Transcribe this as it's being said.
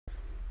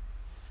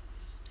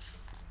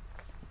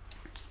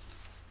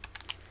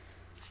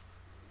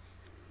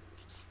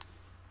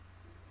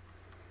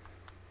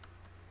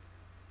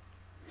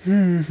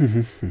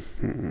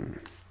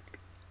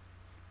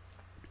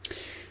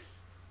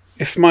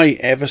If my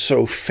ever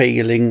so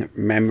failing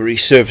memory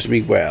serves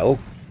me well,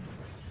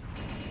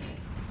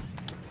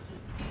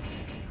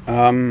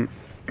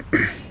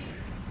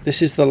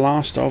 this is the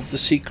last of the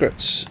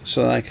secrets,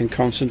 so that I can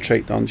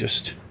concentrate on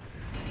just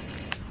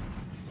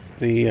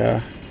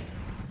the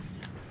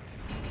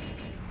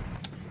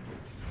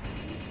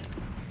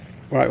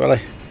right, well,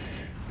 I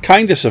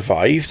kind of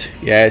survived.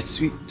 Yeah, it's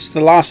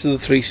the last of the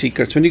 3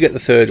 secrets. When you get the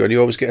 3rd one, you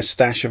always get a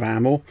stash of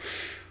ammo.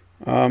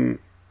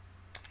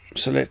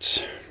 So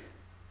let's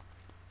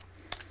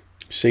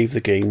save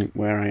the game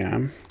where I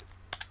am.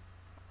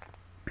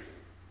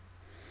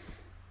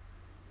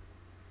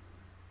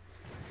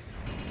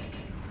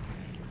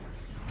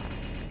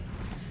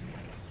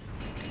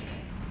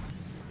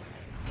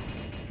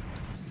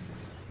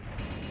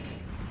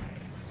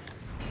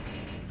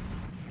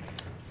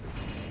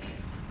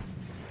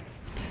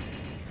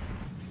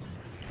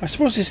 I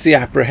suppose it's the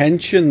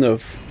apprehension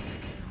of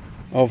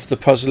the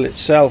puzzle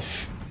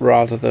itself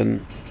rather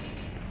than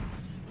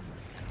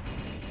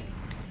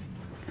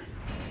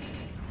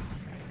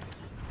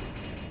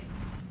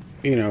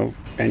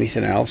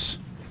anything else.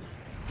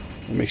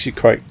 It makes you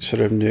quite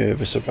sort of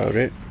nervous about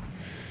it.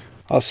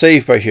 I'll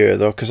save by here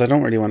though, because I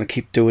don't really want to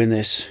keep doing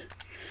this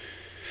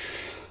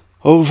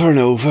over and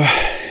over.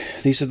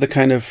 These are the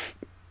kind of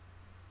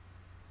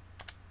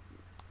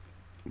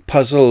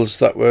puzzles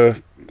that were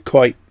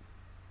quite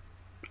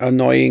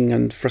annoying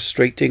and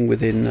frustrating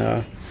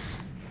within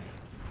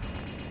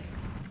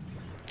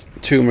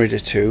Tomb Raider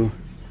 2.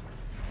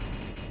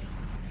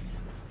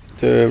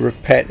 The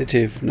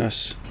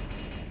repetitiveness.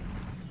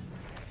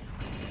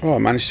 Oh, I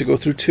managed to go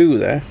through 2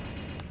 there.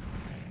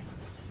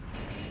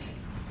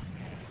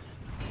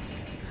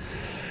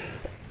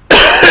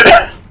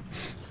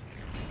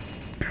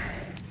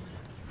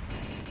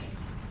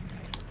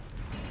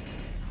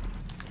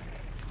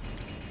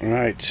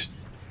 Right.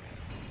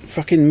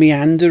 Fucking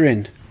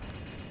meandering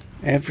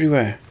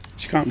everywhere.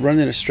 You can't run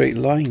in a straight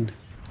line.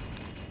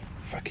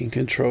 Fucking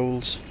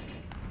controls.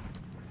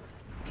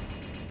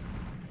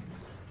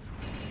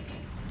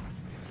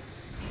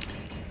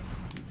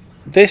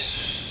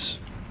 This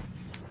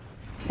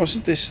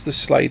wasn't this the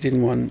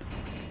sliding one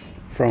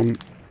from...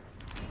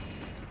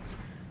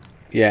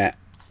 Yeah,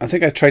 I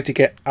think I tried to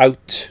get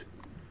out.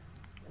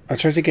 I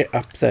tried to get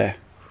up there.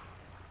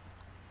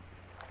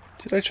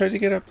 Did I try to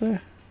get up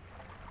there?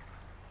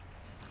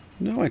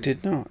 No, I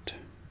did not.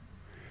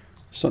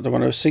 It's not the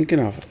one I was thinking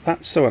of.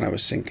 That's the one I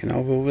was thinking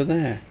of over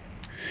there.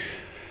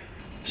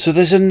 So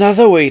there's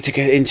another way to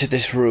get into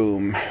this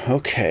room.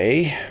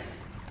 Okay.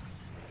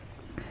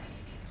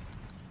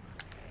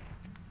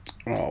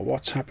 Oh,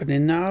 what's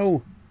happening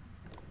now?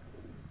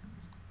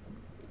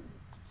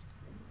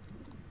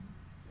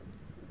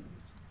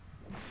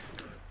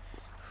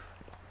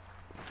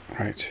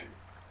 Right.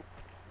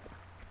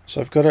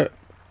 So I've got to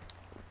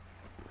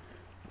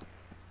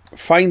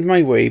find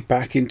my way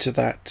back into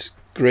that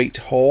Great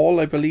Hall,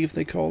 I believe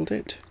they called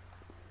it.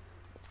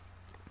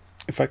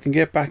 If I can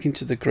get back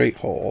into the Great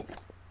Hall.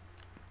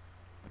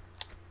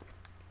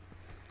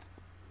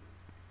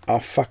 Oh,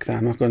 fuck that.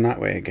 I'm not going that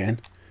way again.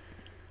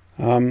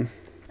 Find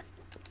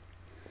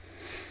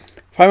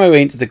my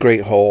way into the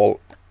Great Hall.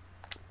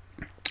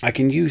 I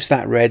can use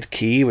that red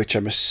key, which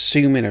I'm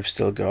assuming I've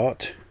still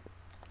got.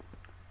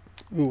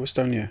 Ooh, what's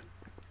down here?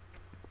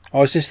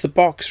 Oh, is this the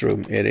box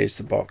room? It is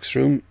the box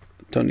room.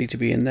 Don't need to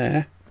be in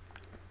there.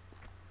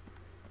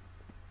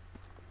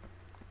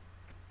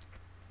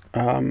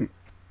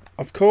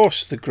 Of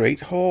course, the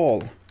Great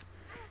Hall.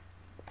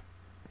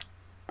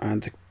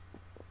 And the...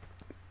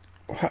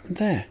 What happened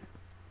there?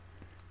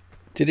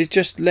 Did it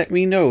just let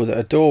me know that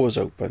a door was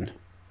open?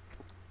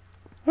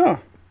 Oh.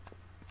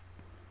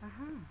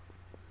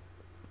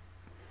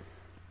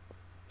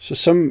 So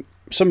some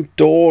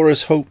door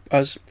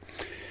has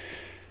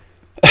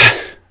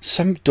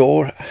some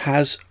door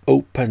has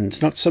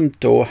opened, not some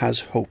door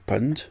has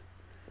opened.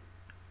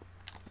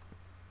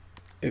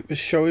 It was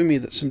showing me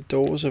that some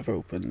doors have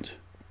opened.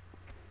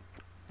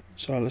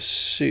 So I'll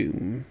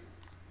assume,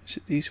 is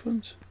it these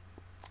ones?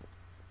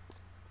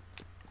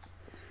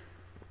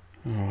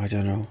 Oh, I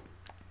don't know.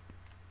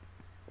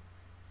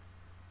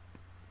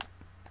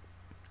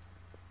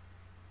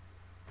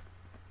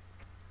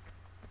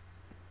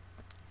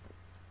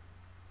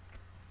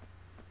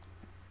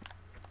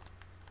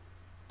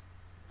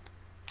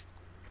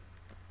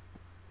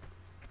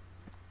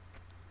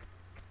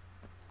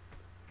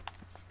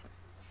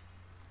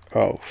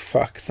 Oh,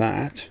 fuck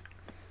that.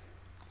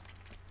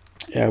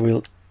 Yeah,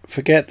 we'll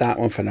forget that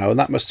one for now.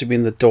 That must have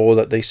been the door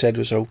that they said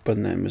was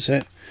open then, was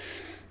it?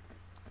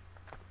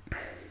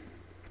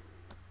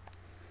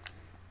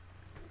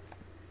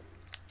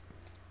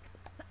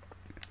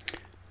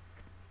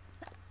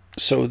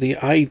 So the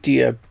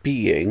idea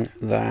being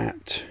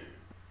that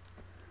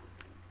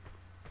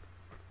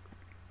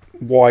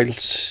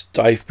whilst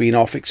I've been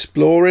off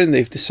exploring,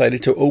 they've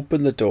decided to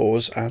open the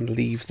doors and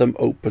leave them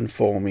open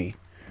for me.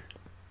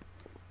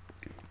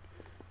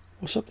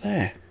 What's up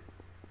there?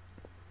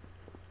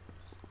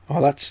 Oh,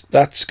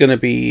 that's going to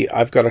be...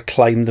 I've got to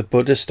climb the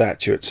Buddha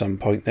statue at some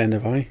point then,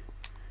 have I?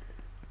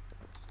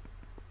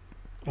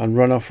 And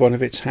run off one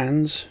of its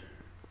hands.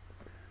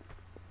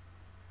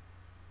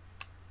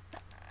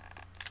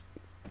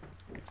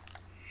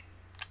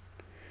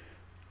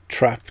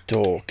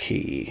 Trapdoor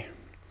key.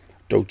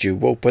 Don't you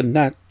open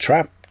that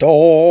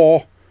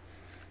trapdoor.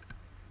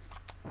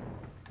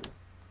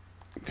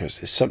 Because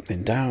there's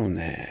something down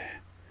there.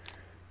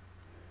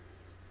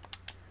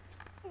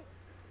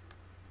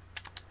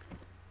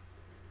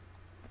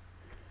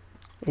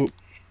 Oh,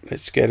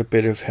 let's get a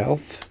bit of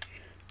health.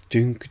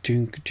 Dunk,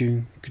 dunk,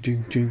 dunk,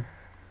 dunk, dunk.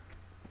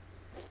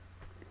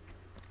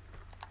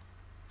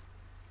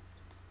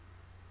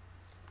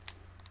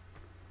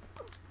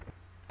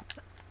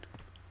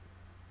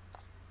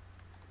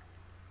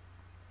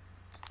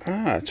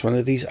 Ah, it's one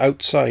of these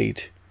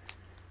outside.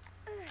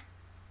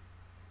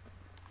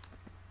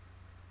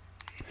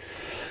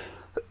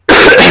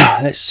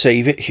 Let's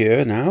save it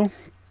here now.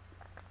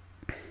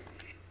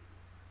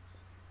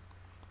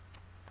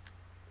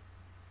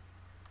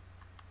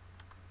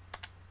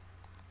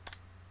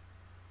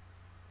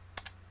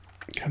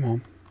 Come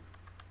on.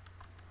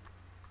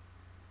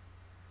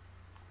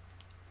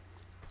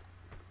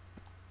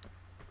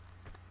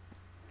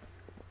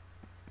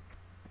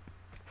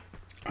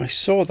 I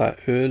saw that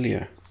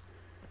earlier.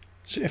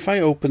 So if I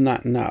open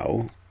that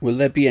now, will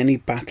there be any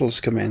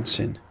battles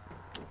commencing?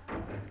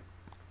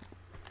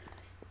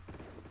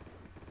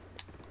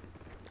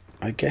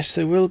 I guess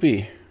there will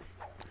be.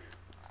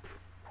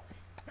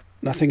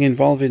 Nothing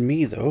involving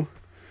me though.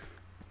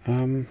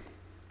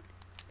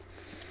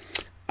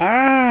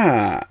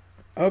 Ah,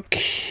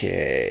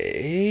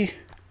 okay.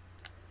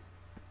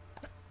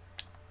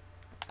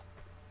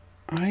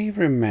 I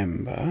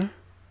remember.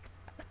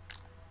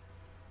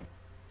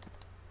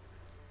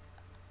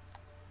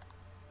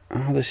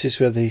 Oh, this is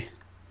where the...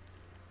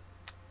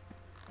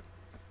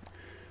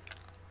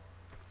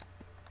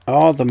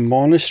 Oh, the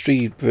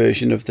Monastery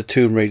version of the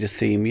Tomb Raider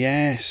theme,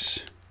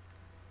 yes.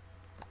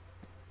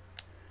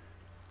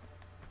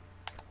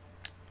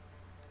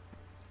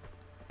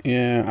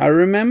 Yeah, I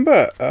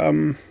remember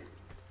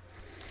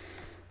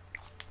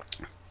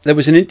there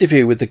was an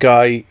interview with the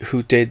guy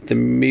who did the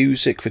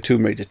music for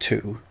Tomb Raider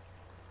 2.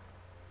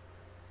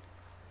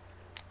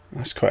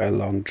 That's quite a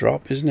long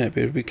drop, isn't it?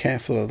 But be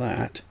careful of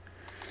that.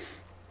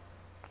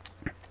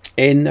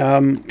 In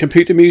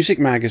Computer Music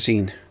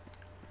Magazine.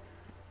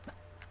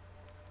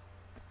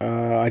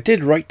 I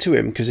did write to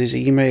him because his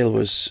email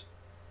was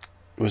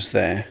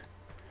there.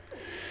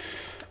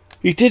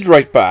 He did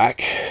write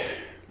back.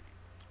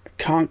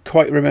 Can't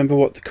quite remember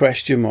what the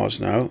question was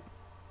now,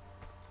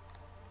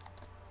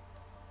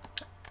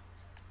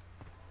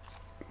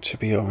 to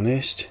be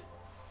honest.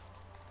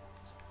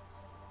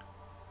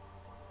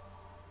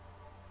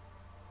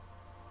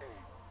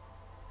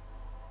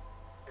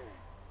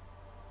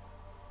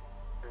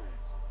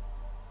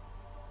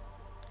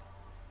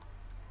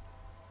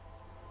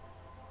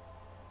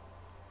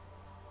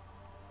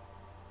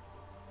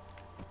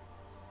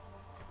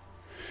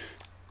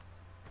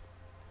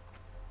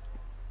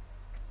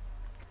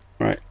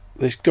 Right,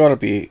 there's got to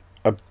be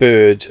a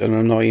bird, an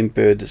annoying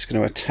bird that's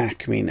going to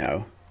attack me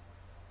now.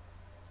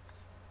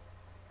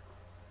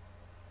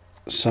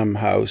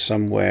 Somehow,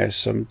 somewhere,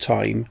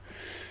 sometime.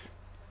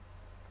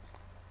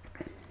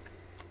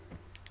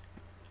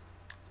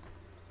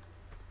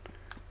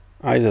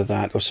 Either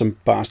that or some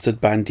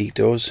bastard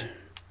banditos.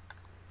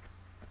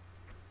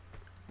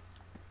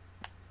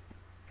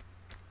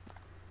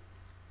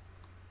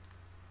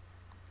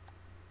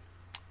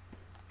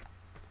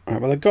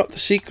 Alright, well I got the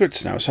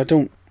secrets now, so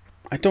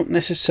I don't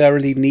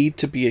necessarily need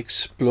to be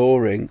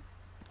exploring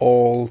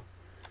all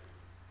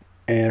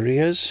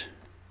areas,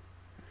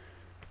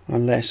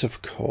 unless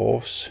of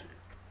course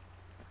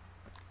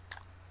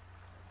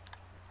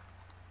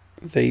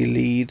they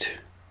lead...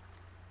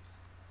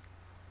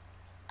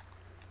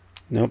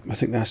 Nope, I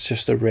think that's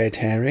just a red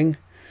herring.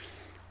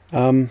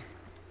 Trying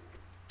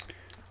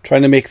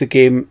to make the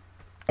game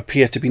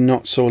appear to be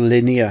not so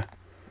linear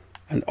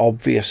and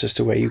obvious as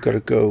to where you've got to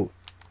go.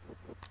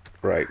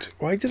 Right,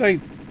 why did I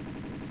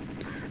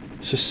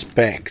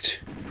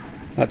suspect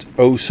that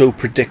oh so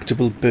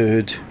predictable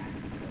bird?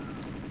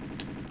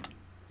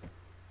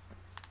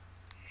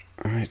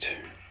 Right.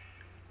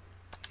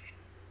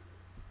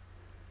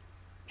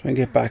 Try and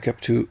get back up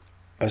to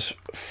as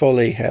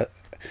fuller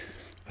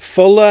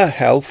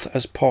health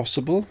as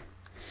possible.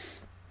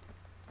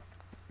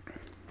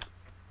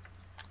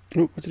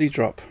 Oh, what did he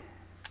drop?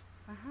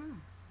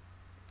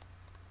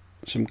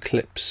 Some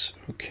clips.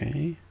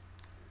 Okay.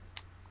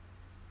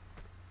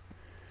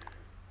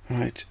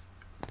 Right.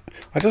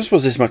 I don't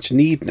suppose there's much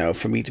need now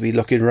for me to be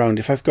looking around.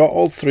 If I've got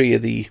all three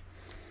of the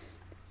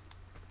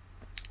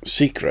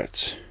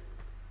secrets,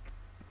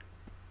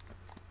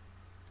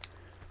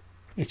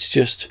 it's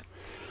just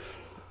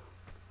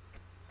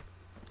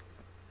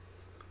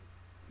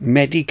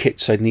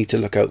medikits I'd need to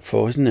look out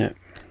for, isn't it?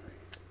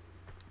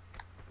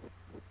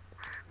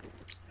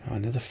 Oh,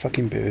 another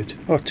fucking bird.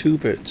 Oh, two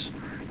birds.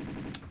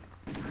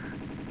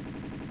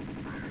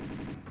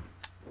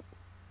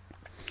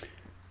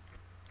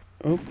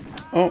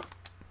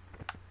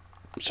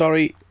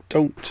 sorry,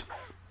 don't.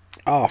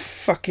 Oh,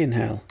 fucking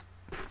hell.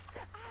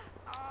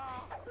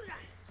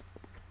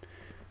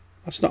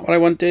 That's not what I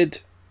wanted.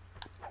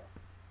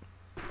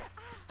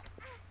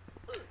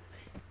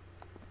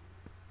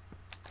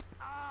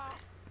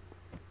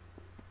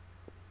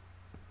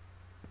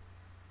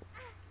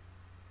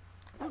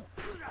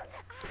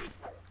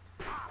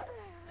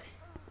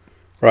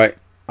 Right,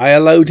 I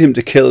allowed him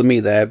to kill me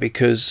there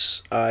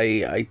because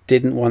I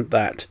didn't want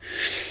that.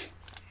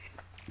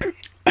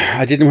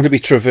 I didn't want to be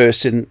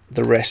traversing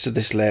the rest of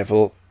this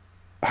level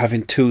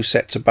having two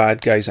sets of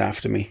bad guys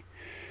after me.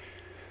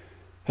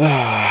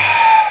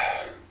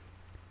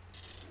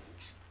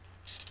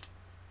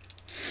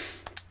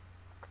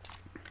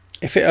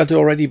 If it had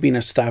already been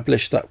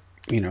established that,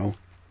 you know,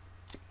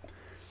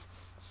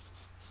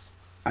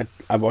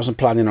 I wasn't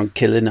planning on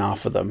killing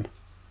half of them,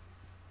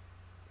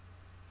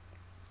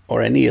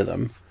 or any of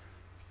them,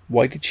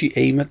 why did she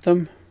aim at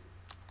them?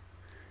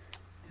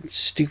 It's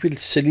stupid,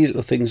 silly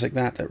little things like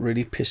that that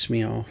really piss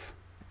me off.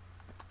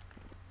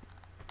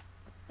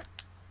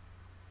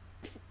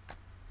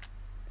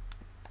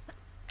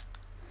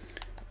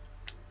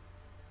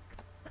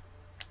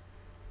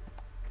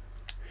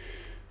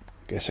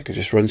 Guess I could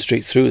just run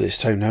straight through this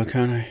time now,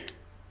 can't I?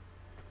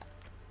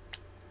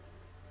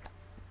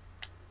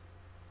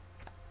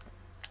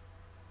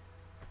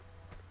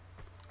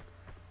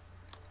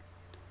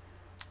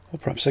 Or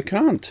perhaps I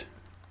can't.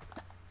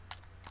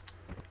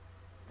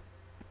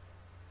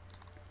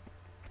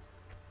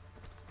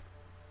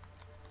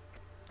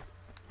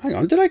 Hang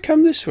on, did I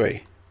come this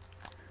way?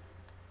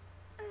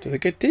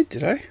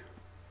 Did I?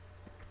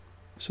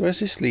 So where's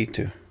this lead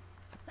to?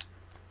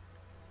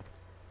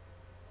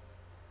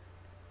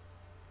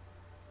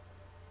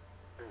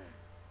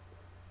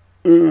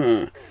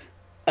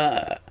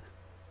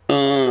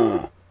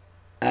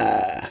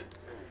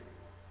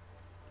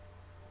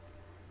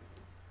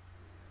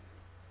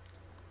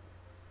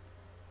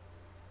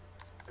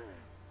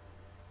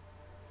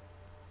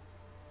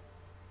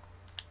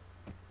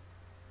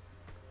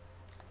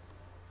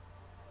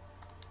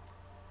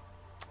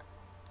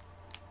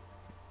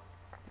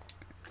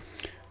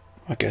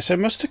 I guess I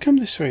must have come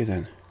this way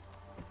then.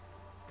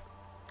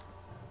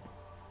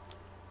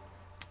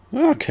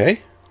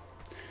 Okay.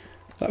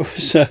 That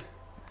was,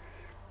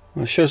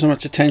 well, shows how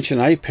much attention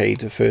I paid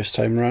the first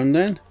time round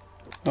then.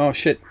 Oh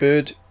shit,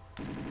 bird.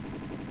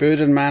 Bird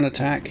and man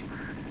attack.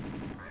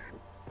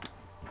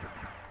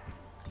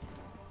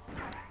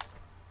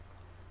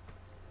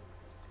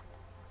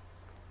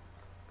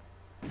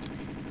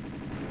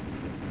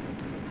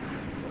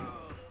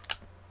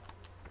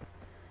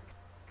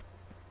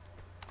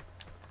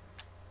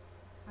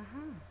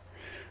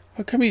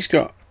 How come he's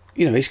got,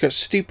 you know, he's got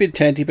stupid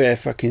teddy bear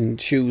fucking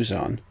shoes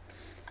on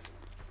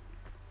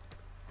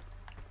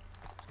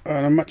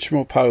and a much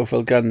more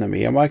powerful gun than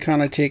me, and why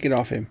can't I take it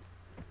off him?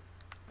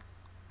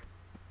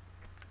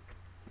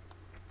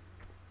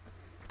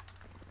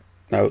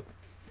 No,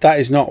 that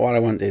is not what I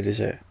wanted, is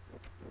it?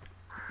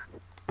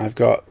 I've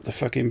got the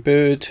fucking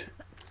bird,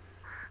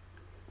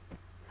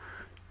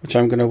 which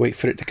I'm going to wait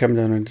for it to come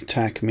down and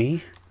attack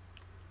me.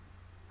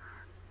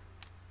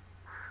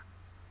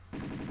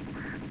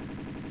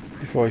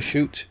 Before I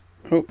shoot.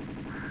 Oh.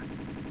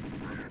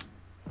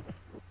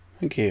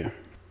 Thank you.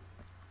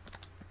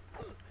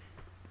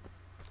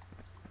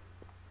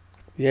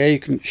 Yeah, you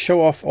can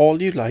show off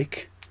all you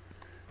like.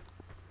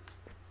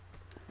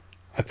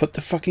 I put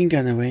the fucking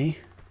gun away.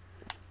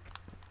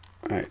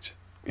 Right,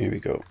 here we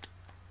go.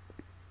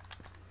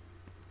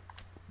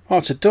 Oh,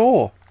 it's a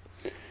door.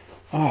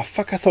 Oh,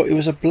 fuck, I thought it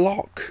was a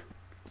block.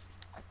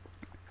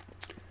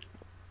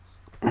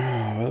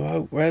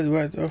 Oh,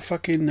 where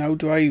fucking, how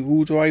do I,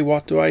 who do I,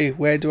 what do I,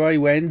 where do I,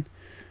 when?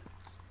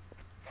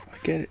 I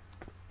get it.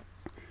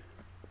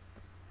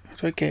 How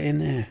do I get in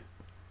there?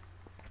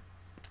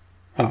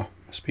 Oh,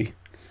 must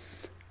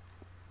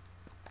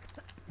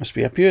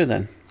be up here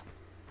then.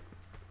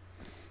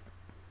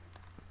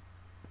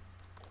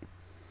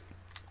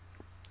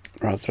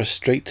 Rather a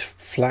straight,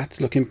 flat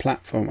looking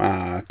platform.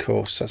 Ah, of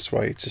course, that's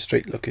why it's a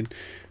straight looking,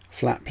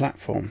 flat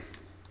platform.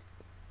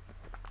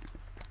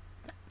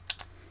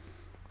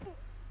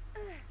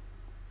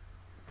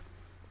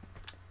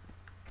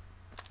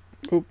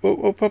 What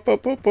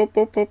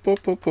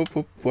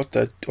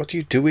are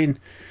you doing?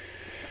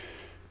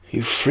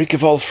 You freak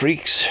of all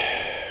freaks.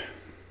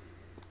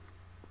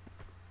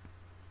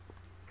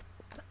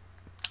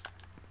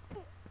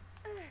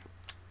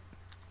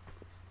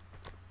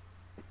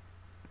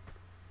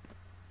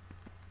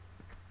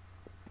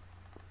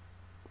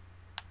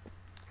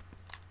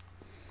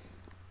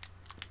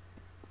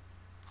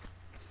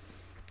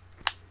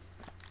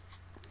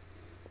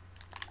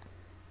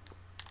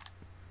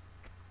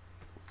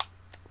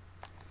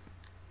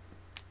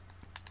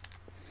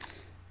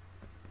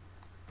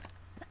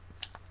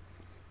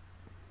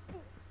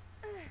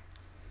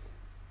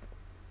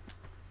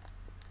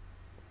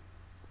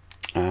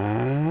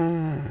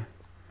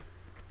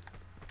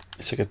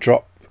 It's like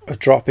a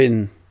drop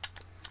in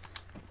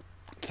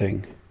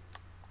thing.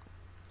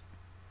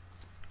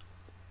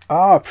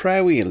 Ah,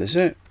 prayer wheel, is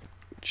it?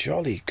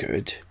 jolly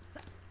good.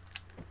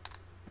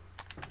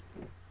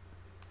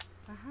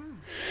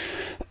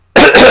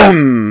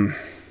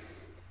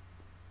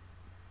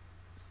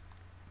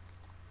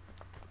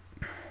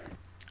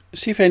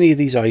 See if any of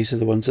these eyes are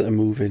the ones that are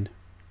moving.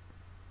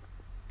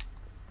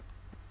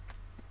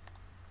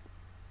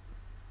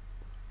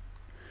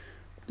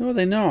 No,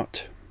 they're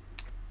not.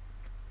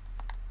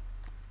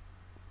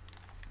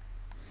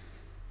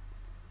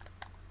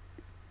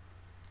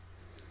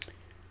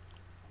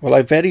 Well,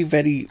 I very,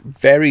 very,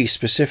 very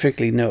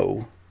specifically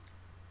know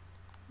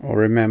or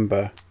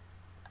remember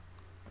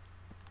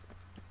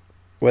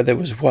where there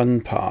was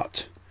one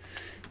part,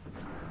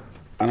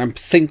 and I'm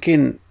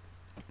thinking,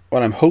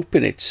 well, I'm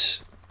hoping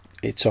it's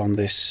on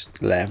this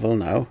level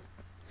now.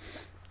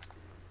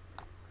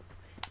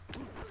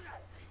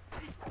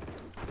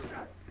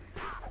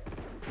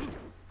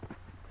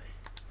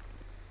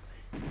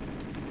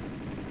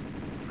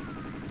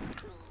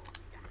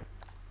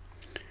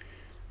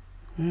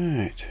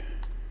 Right.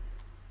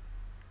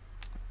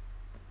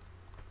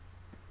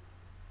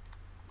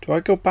 Do I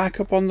go back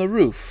up on the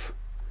roof?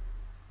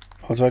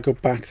 Or do I go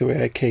back the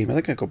way I came? I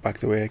think I go back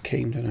the way I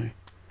came, don't I?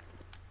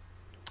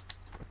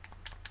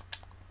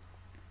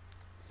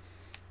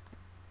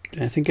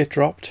 Did anything get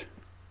dropped?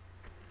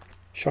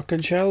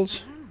 Shotgun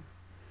shells?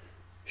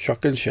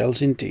 Shotgun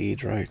shells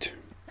indeed, right.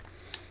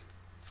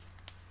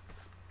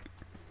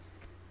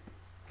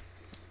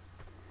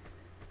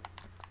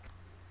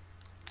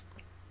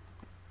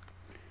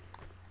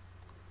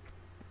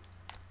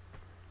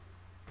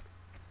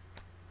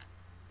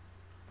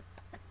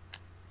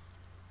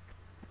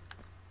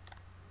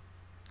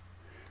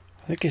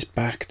 I think it's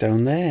back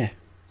down there.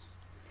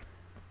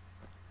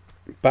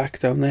 Back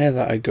down there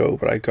that I go,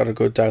 but I gotta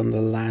go down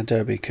the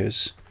ladder,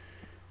 because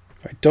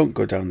if I don't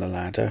go down the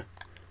ladder,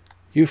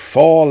 you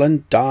fall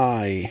and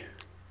die.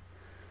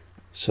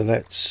 So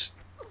let's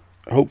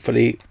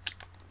hopefully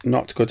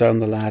not go down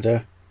the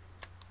ladder.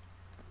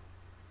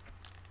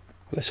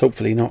 Let's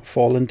hopefully not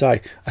fall and die.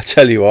 I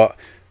tell you what,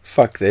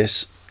 fuck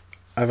this.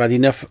 I've had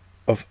enough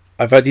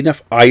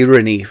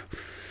irony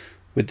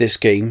with this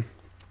game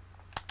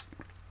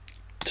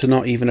to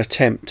not even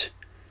attempt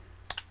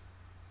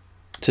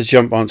to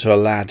jump onto a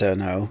ladder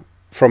now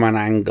from an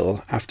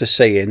angle after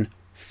saying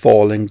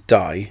fall and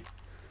die.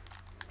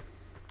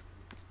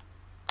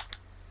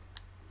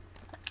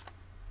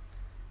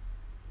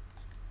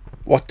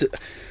 What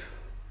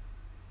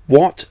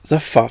the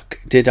fuck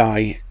did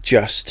I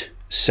just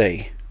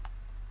say?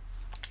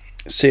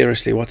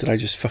 Seriously, what did I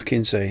just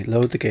fucking say?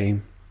 Load the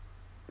game.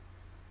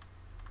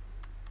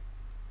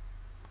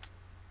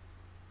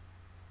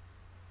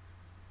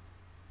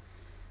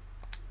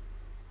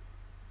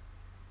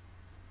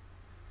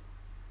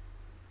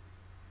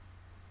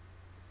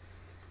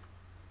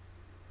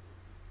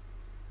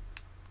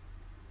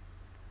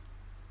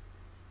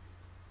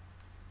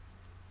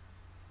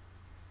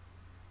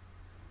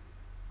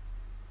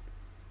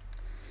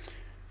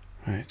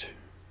 Right.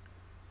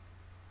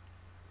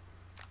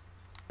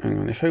 Hang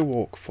on, if I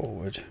walk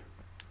forward.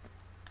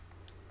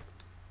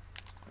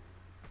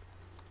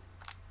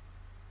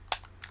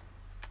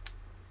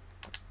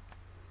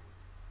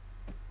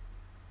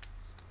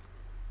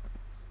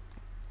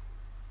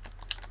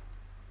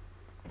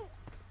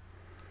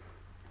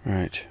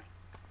 Right.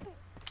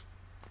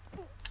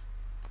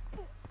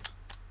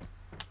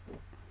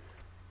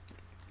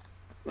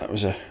 That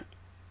was a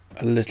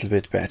little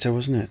bit better,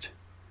 wasn't it?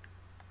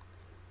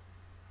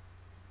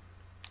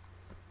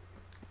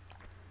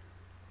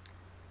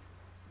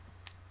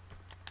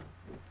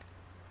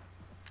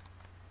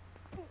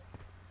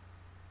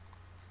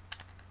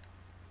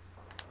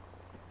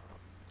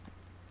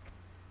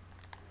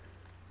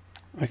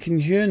 I can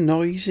hear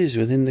noises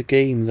within the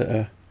game that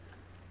are...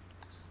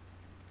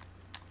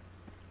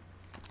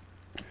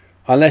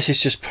 Unless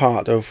it's just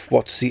part of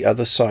what's the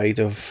other side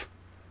of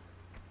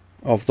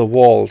the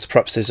walls.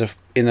 Perhaps there's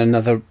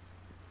the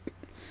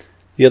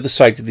other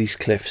side of these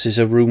cliffs is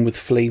a room with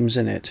flames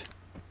in it.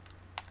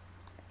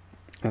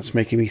 That's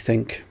making me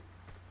think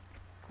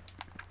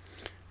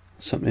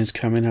something's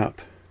coming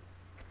up.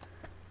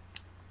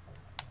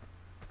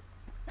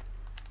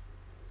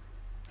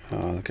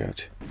 Oh, look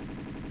out.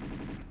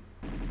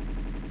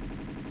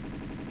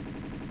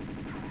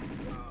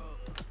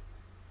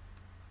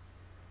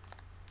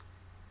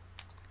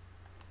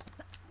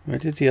 Where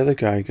did the other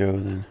guy go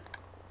then?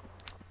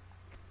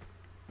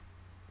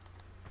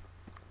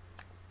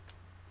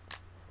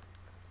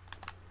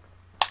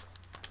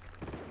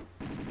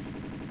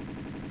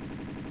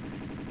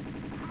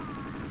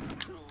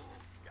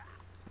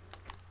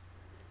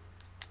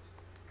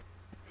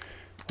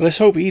 Well, let's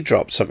hope he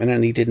dropped something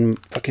and he didn't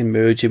fucking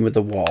merge in with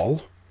the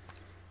wall.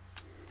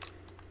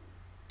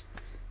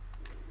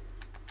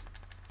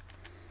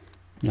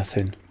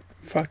 Nothing.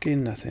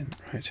 Fucking nothing.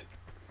 Right.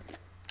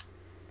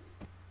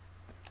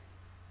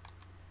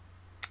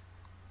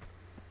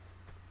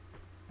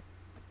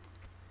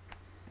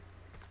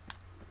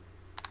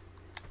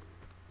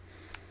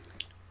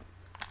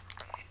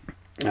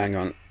 Hang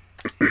on.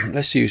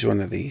 Let's use one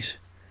of these.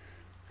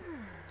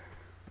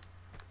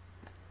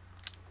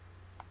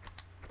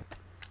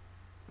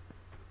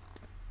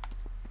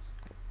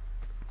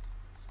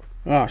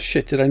 Ah,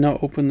 shit, did I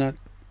not open that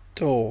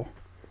door?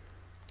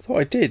 I thought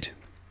I did.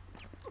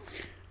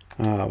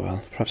 Ah,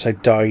 well, perhaps I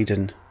died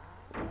and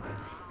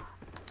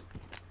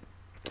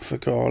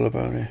forgot all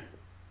about it.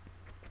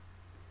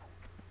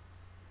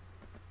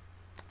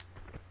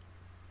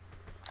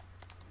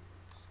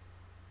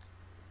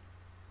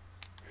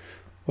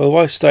 Well,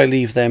 whilst I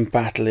leave them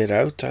battle it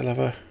out, I'll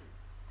have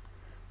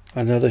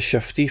another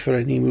shufty for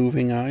any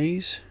moving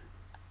eyes.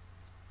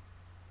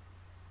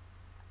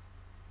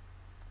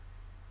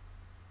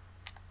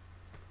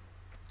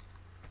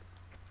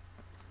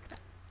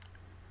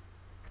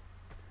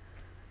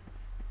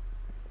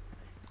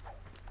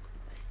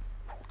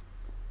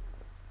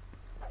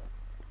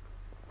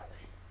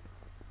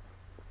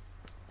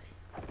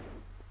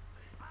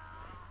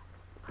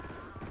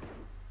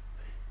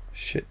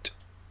 Shit.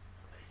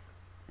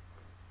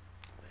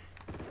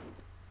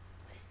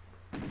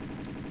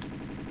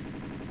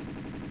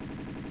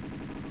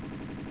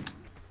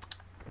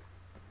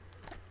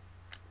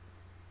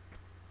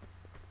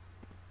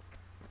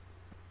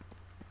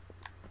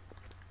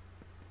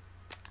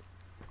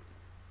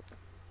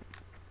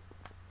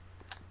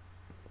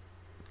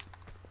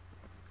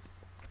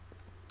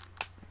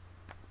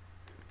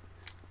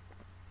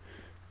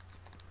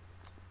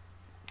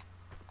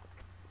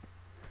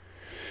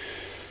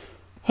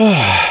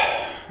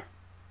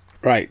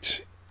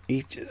 Right.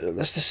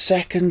 That's the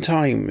second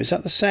time. Is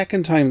that the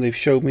second time they've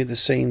showed me the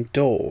same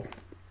door?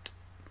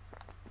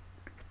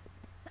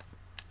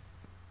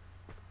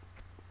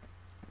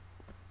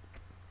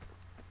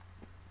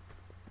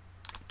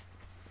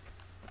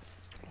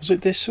 Was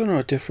it this one or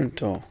a different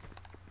door?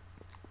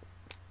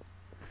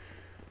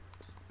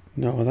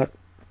 No, that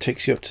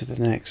takes you up to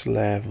the next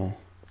level.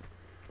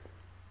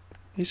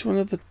 Is one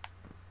of the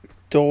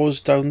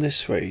doors down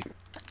this way?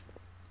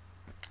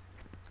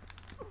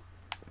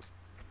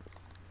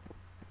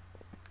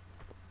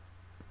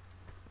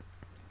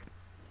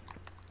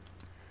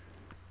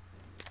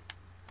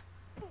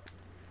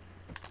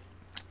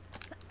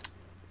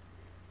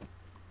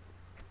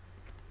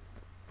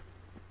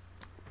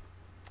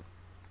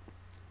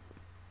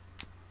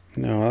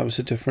 No, that was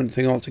a different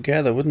thing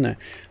altogether, wouldn't it?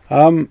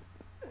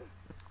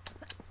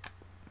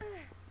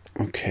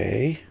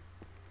 Okay.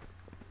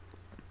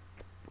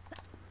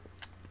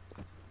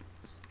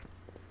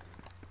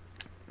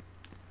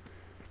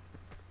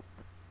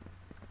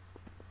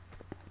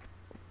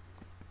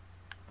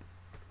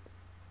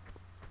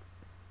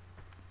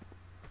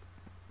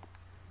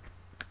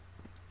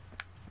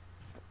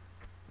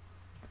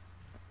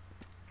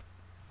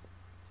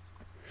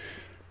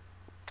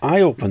 I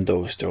opened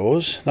those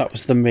doors. That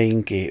was the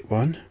main gate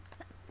one.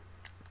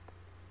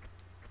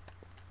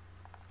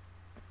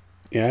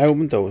 Yeah, I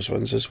opened those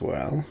ones as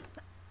well.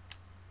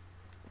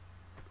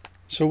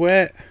 So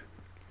where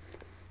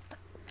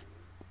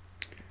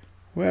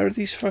are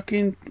these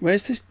fucking...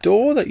 Where's this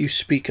door that you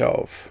speak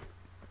of?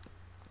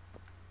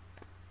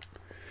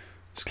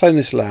 Let's climb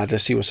this ladder,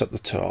 see what's up the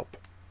top.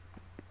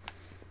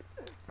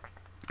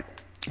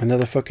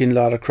 Another fucking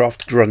Lara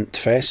Croft grunt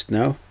fest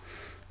now.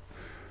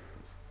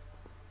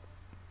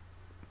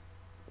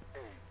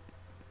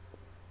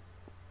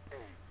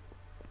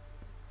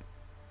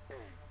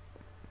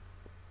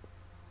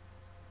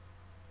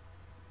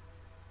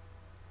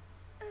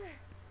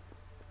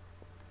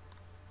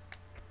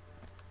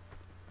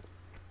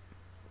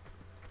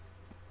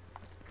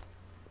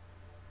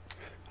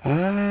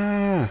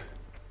 Ah,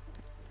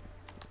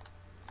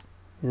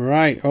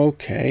 right,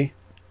 okay.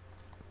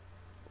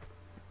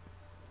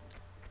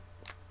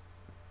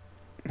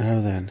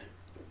 Now then,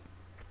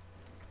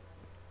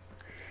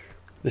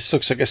 this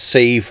looks like a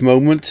save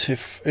moment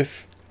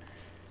if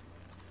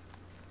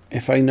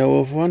I know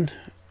of one.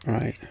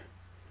 Right.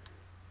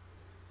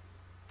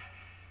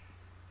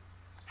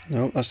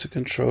 No, that's the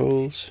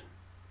controls.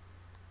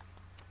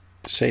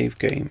 Save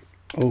game.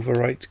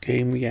 Overwrite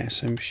game,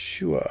 yes, I'm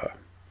sure.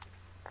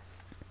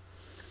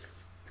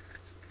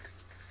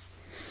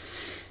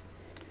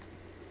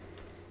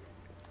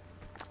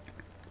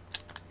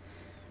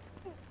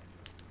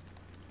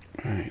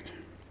 Right.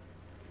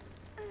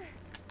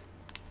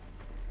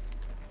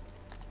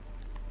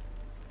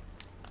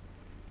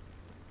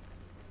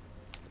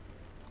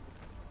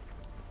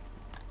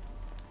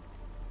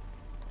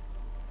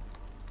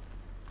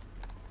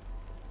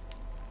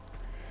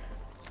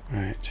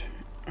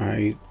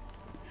 Right.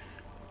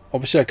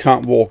 Obviously I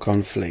can't walk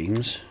on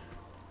flames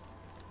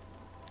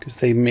because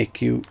they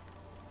make you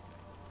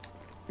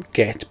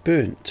get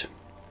burnt.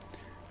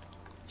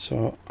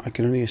 So I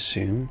can only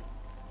assume.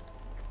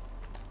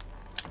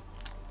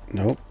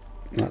 No,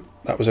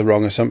 that was a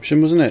wrong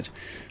assumption, wasn't it?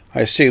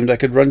 I assumed I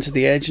could run to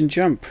the edge and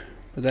jump,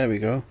 but there we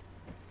go.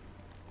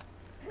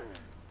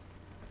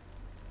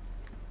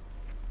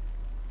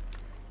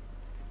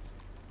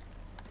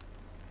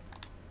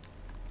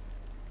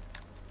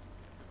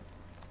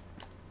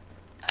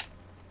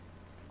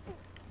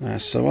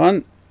 That's the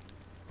one.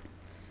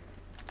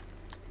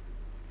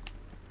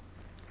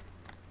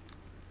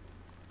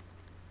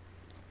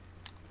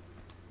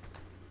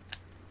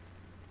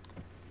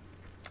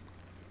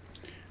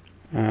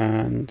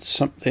 And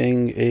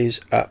something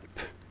is up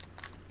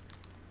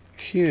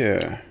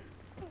here.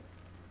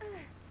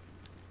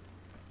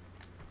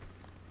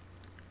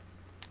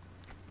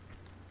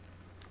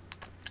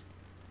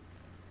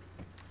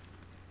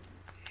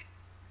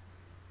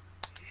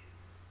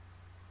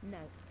 No.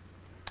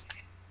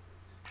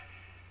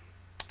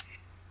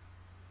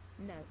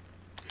 No.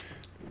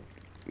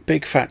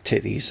 Big fat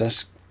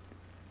titties.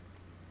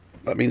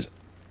 That means,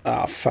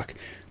 ah, fuck.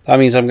 That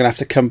means I'm gonna have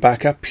to come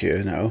back up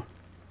here now.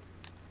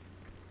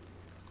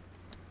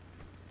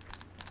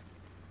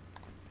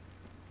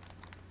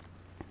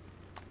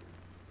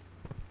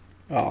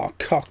 Oh,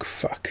 cock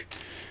fuck.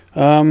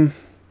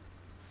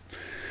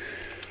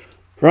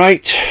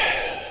 Right.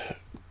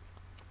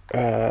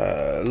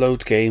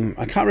 Load game.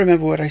 I can't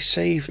remember where I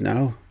saved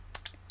now.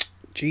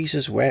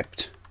 Jesus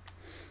wept.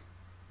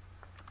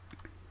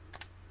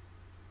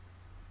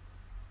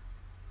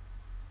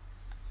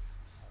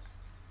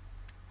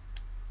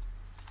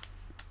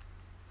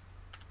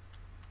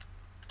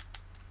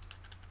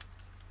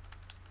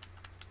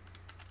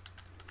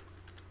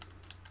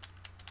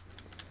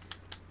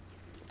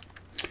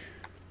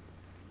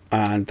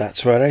 And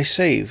that's where I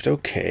saved.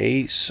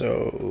 Okay,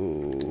 so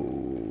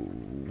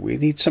we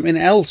need something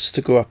else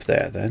to go up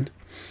there then.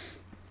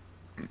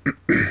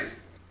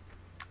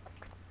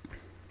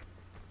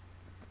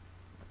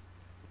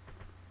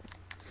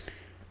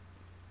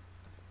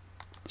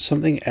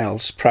 Something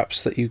else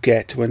perhaps that you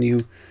get when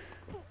you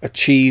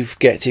achieve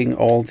getting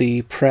all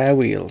the prayer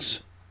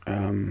wheels.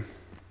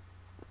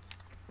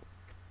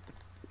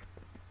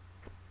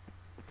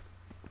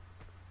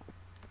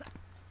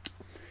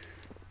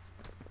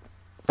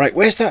 Right,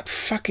 where's that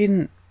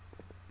fucking...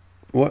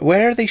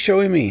 Where are they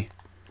showing me?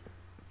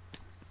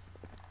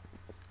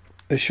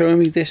 They're showing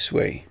me this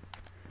way.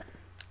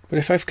 But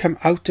if I've come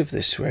out of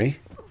this way...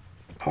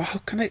 Oh, how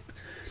can I...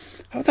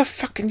 How the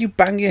fuck can you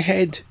bang your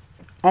head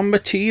on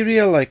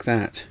material like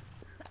that?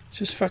 It's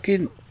just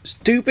fucking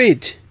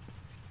stupid.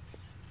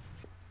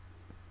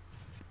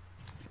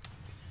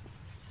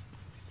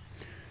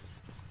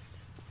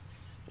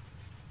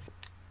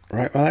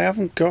 Right, well I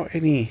haven't got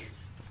any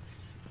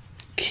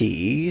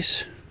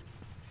keys.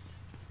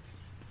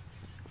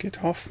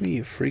 Get off me,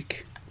 you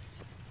freak.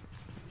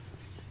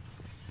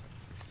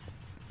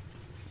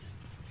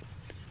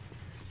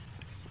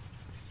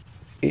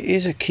 It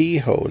is a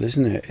keyhole,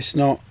 isn't it? It's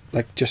not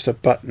like just a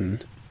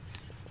button.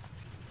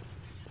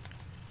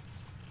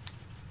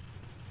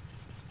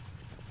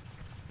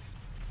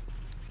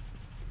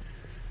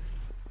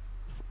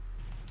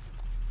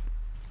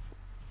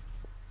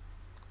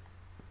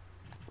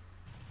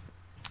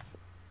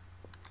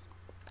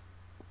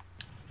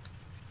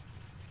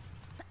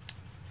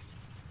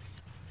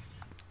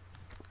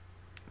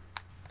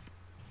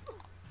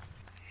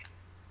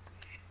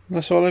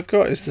 That's all I've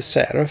got is the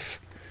seraph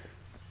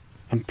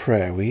and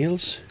prayer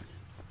wheels.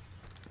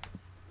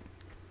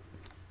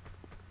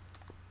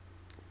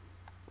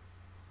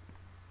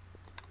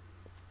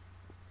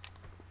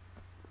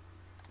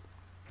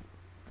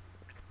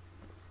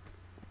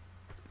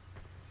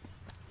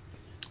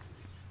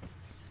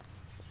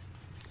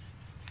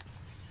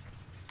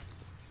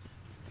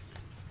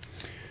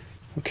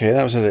 Okay,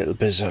 that was a little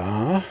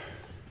bizarre.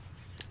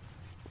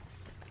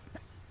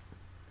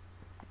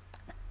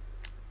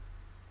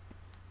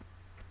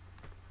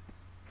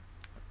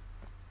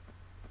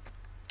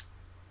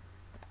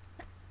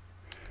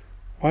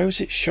 Why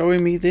was it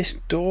showing me this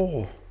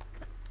door?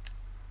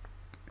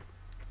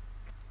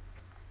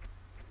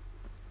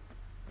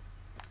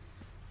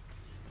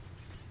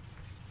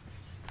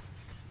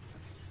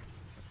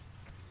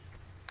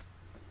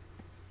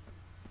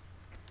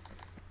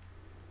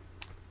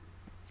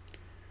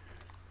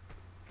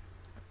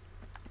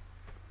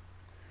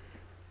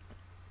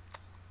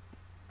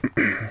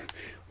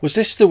 Was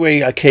this the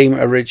way I came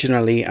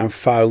originally and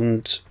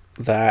found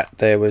that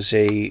there was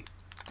a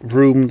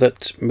room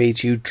that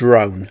made you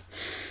drown?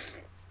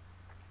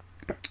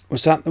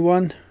 Was that the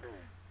one?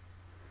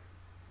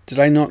 Did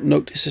I not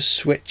notice a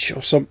switch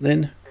or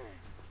something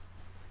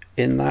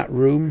in that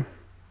room?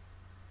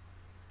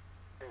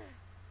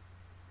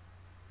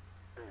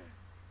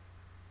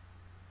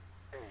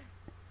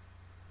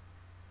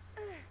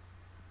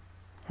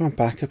 Oh, I'm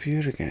back up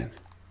here again.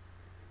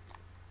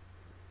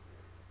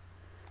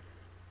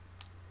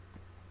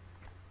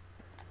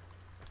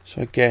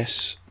 So I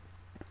guess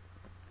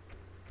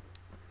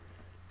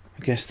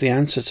the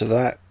answer to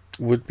that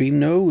would be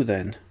no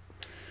then.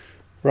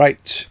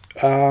 Right,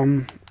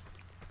 coming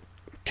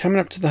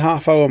up to the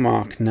half-hour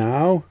mark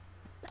now.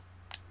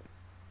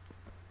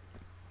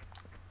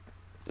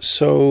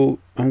 So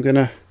I'm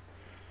gonna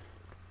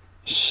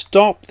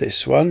stop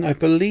this one. I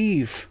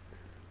believe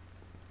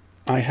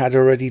I had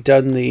already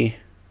done the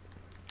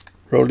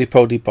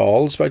roly-poly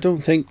balls, but I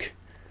don't think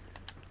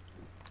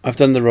I've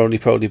done the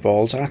roly-poly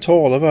balls at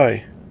all, have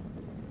I?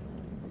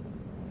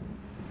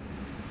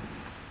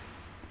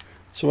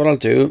 So what I'll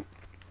do,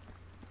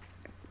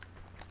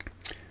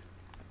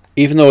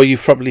 even though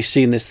you've probably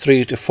seen this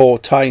 3 to 4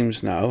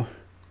 times now,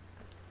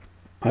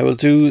 I will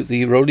do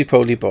the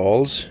roly-poly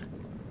balls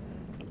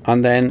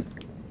and then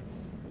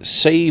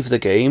save the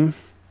game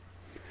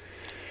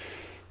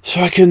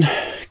so I can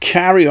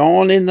carry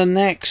on in the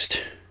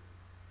next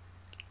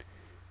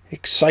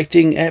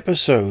exciting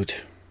episode.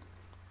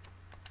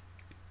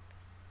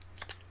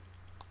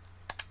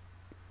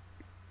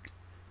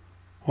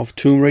 Of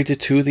Tomb Raider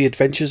 2, The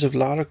Adventures of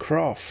Lara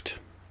Croft.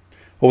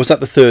 Or was that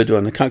the third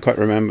one? I can't quite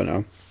remember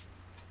now.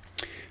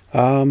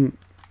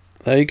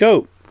 There you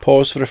go.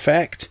 Pause for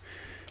effect.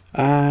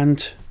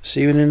 And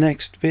see you in the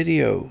next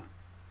video.